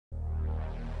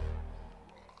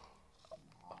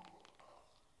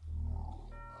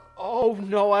Oh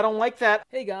no, I don't like that.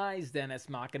 Hey guys, Dennis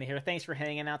Machina here. Thanks for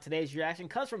hanging out. Today's reaction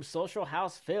comes from Social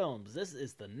House Films. This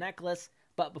is the necklace.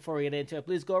 But before we get into it,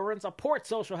 please go over and support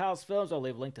Social House Films. I'll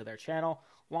leave a link to their channel,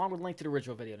 along with a link to the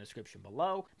original video in the description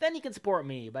below. Then you can support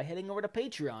me by heading over to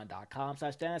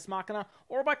patreon.com/DennisMachina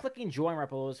or by clicking join right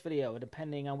below this video. And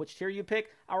depending on which tier you pick,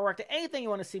 I'll react to anything you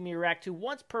want to see me react to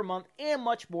once per month and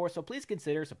much more, so please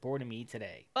consider supporting me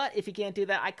today. But if you can't do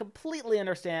that, I completely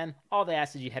understand. All they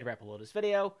ask is you head right below this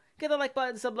video, get the like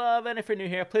button, sub love, and if you're new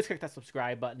here, please click that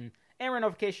subscribe button and ring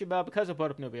notification bell because I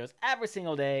put up new videos every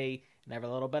single day. And every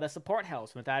little bit of support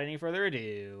helps. Without any further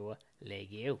ado,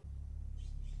 leg you.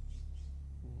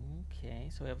 Okay,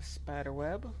 so we have a spider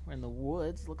web. We're in the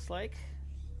woods, looks like.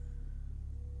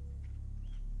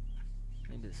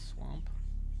 Maybe the swamp.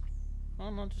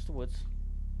 Oh no, just the woods.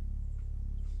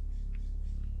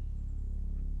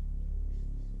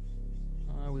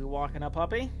 Are we walking a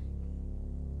puppy?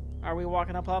 Are we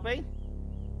walking a puppy?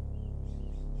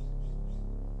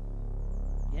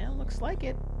 Yeah, looks like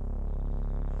it.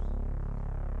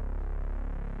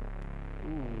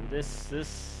 Ooh, this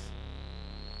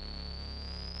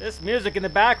music in the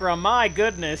background, my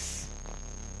goodness.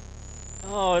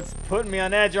 Oh, it's putting me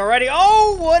on edge already.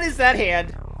 Oh, what is that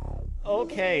hand?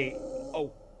 Okay.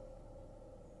 Oh.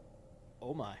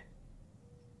 Oh my.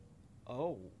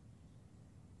 Oh.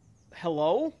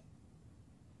 Hello?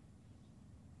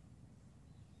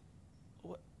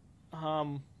 What?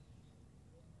 Huh.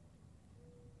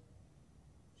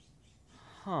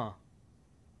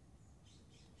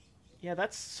 Yeah,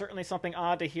 that's certainly something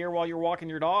odd to hear while you're walking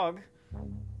your dog.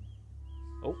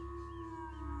 Oh.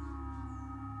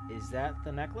 Is that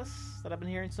the necklace that I've been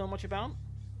hearing so much about?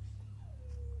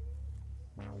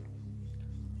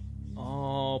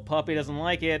 Oh, puppy doesn't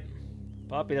like it.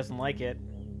 Puppy doesn't like it.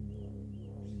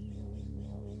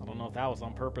 I don't know if that was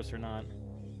on purpose or not.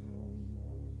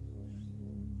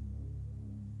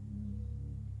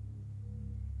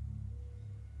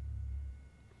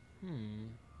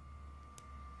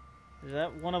 Is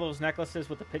that one of those necklaces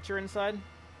with the picture inside?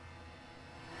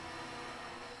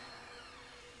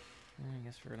 I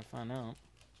guess we're gonna find out.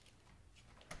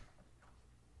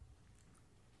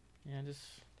 Yeah,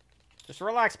 just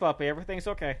relax, puppy. Everything's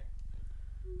okay.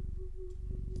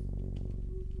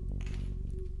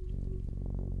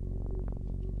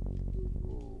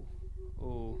 Ooh,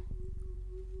 ooh.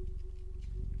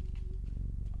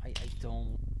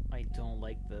 I don't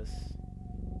like this.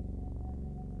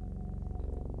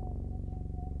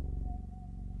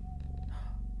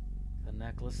 The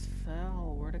necklace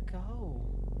fell. Where'd it go?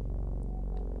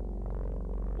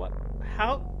 What?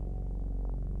 How?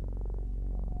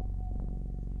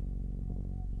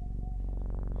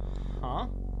 Huh?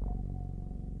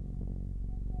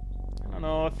 I don't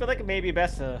know. I feel like it may be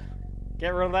best to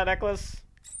get rid of that necklace.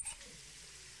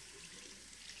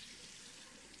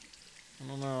 I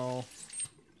don't know.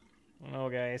 I don't know,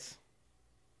 guys.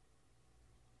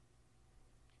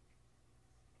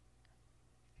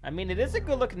 I mean, it is a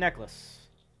good-looking necklace.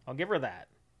 I'll give her that.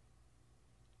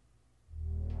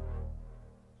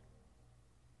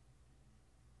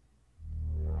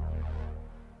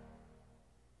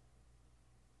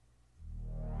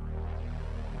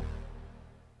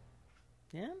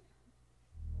 Yeah.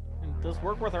 It does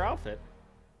work with her outfit.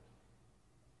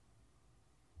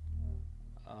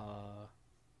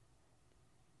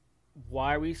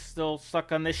 Why are we still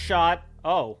stuck on this shot?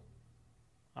 Oh.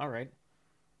 Alright.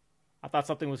 I thought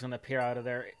something was going to appear out of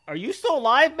there. Are you still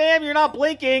alive, ma'am? You're not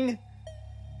blinking.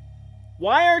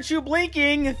 Why aren't you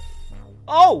blinking?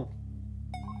 Oh!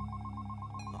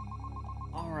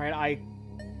 Alright,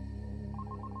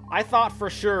 I thought for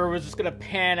sure it was just going to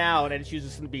pan out and she was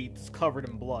just going to be covered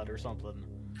in blood or something.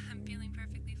 I'm feeling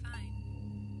perfectly fine.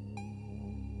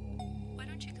 Why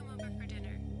don't you come over for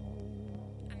dinner?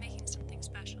 I'm making something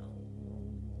special.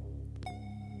 No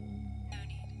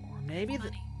need. Or maybe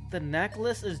the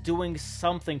necklace is doing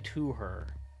something to her.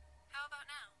 How about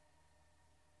now?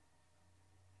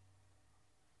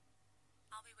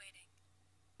 I'll be waiting.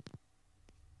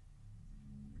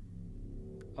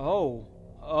 Oh.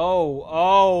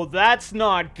 Oh, that's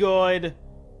not good.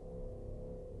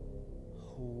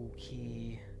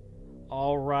 Okay.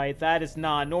 Alright, that is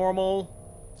not normal.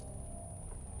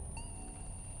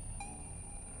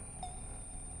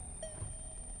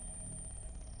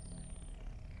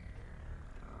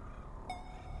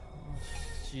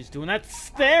 She's doing that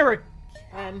stare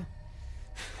again.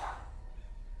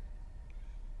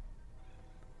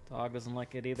 Dog doesn't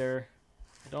like it either.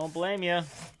 Don't blame you.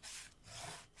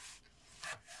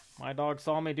 My dog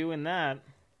saw me doing that.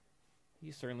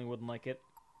 He certainly wouldn't like it.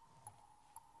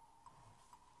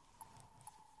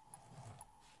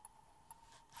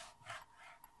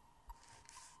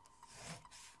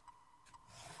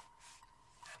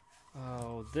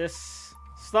 Oh, this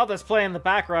stuff that's playing in the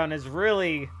background is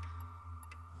really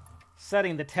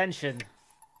setting the tension.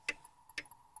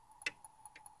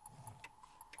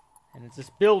 And it's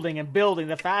just building and building.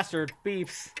 The faster it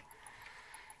beeps.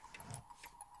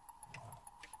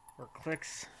 Or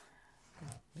clicks. I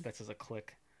think that says a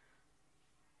click.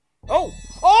 Oh!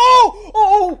 Oh!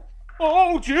 Oh!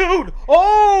 Oh, Jude!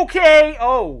 Okay!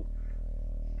 Oh!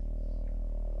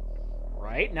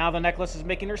 Right, now the necklace is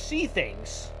making her see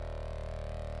things.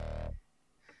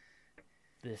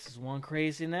 This is one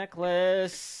crazy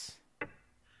necklace.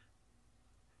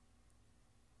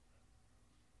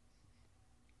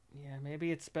 Yeah,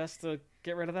 maybe it's best to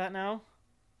get rid of that now.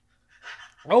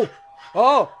 Oh!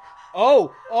 Oh!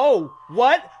 Oh! Oh!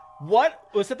 What? What?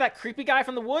 Was it that creepy guy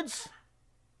from the woods?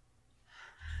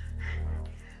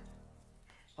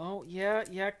 Oh, yeah,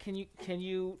 yeah. Can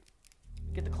you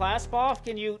get the clasp off?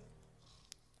 Can you...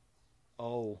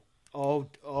 Oh. Oh,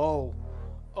 oh.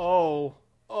 Oh.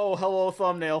 Oh, hello,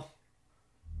 thumbnail.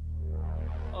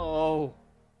 Oh.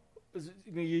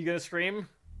 You gonna scream?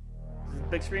 Is a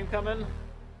big scream coming?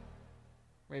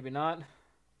 Maybe not.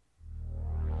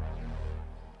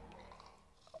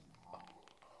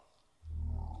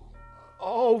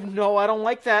 Oh, no, I don't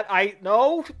like that.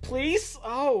 No, please?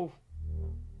 Oh.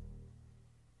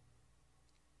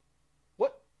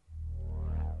 What?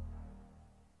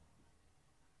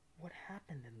 What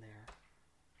happened in there?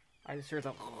 I just heard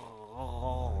the...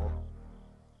 Oh.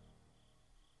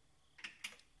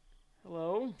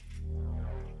 Hello?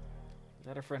 Is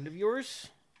that a friend of yours?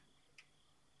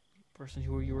 Person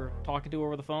who you were talking to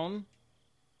over the phone?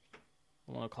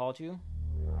 The one who called you?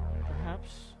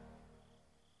 Perhaps?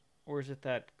 Or is it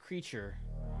that creature?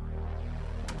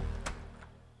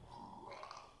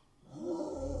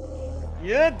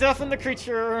 Yeah, deafen the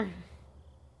creature!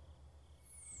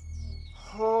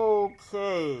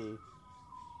 Okay.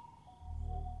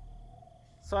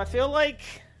 So I feel like...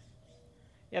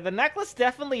 Yeah, the necklace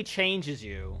definitely changes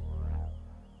you.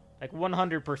 Like,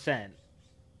 100%.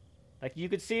 Like, you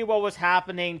could see what was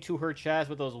happening to her chest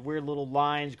with those weird little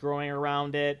lines growing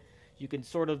around it. You can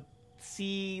sort of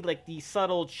see, like, the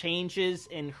subtle changes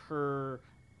in her,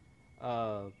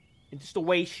 in just the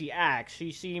way she acts.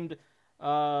 She seemed,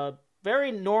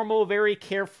 very normal, very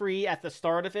carefree at the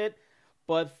start of it.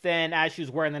 But then, as she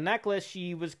was wearing the necklace,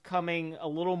 she was coming a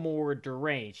little more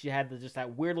deranged. She had just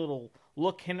that weird little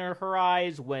look in her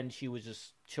eyes when she was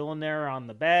just chilling there on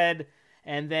the bed.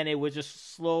 And then it was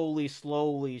just slowly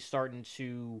starting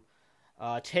to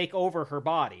take over her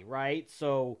body, right?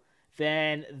 So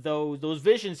then those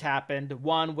visions happened.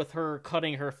 One with her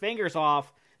cutting her fingers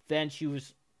off. Then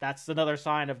that's another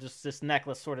sign of just this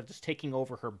necklace sort of just taking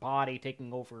over her body,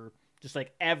 taking over just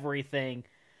like everything.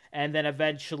 And then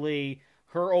eventually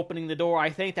her opening the door,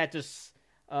 I think that just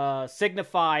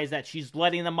signifies that she's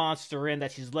letting the monster in,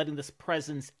 that she's letting this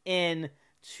presence in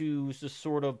to just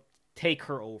sort of take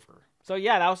her over. So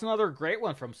yeah, that was another great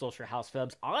one from Social House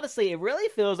Films. Honestly, it really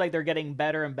feels like they're getting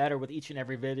better and better with each and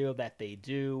every video that they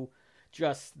do.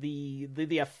 Just the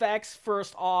effects,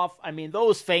 first off, I mean,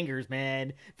 those fingers,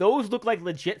 man. Those look like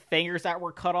legit fingers that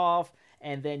were cut off.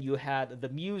 And then you had the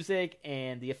music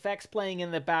and the effects playing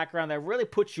in the background that really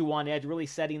puts you on edge, really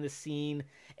setting the scene.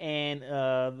 And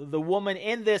the woman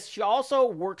in this, she also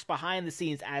works behind the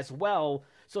scenes as well.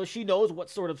 So she knows what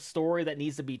sort of story that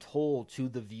needs to be told to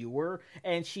the viewer.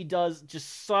 And she does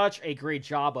just such a great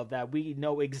job of that. We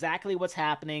know exactly what's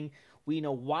happening. We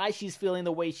know why she's feeling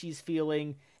the way she's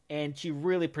feeling. And she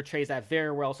really portrays that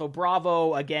very well. So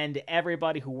bravo, again, to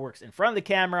everybody who works in front of the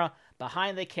camera,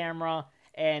 behind the camera.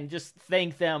 And just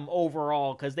thank them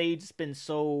overall, because they've just been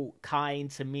so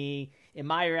kind to me in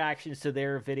my reactions to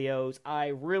their videos. I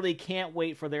really can't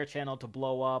wait for their channel to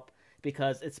blow up,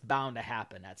 because it's bound to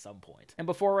happen at some point. And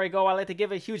before I go, I'd like to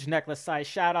give a huge necklace-sized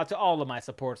shout-out to all of my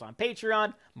supporters on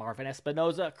Patreon: Marvin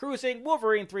Espinoza, Cruising,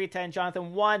 Wolverine310,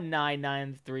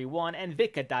 Jonathan19931, and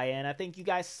Vika Diana. Thank you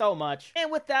guys so much.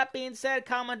 And with that being said,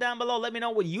 comment down below. Let me know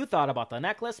what you thought about the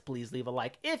necklace. Please leave a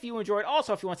like if you enjoyed.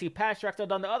 Also, if you want to see past tracks I've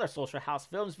done to other Social House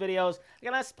Films videos, I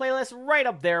got a nice playlist right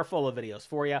up there full of videos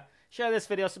for you. Share this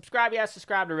video, subscribe if you haven't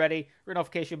subscribed already, ring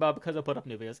notification bell because I put up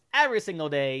new videos every single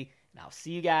day. And I'll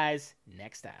see you guys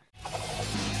next time.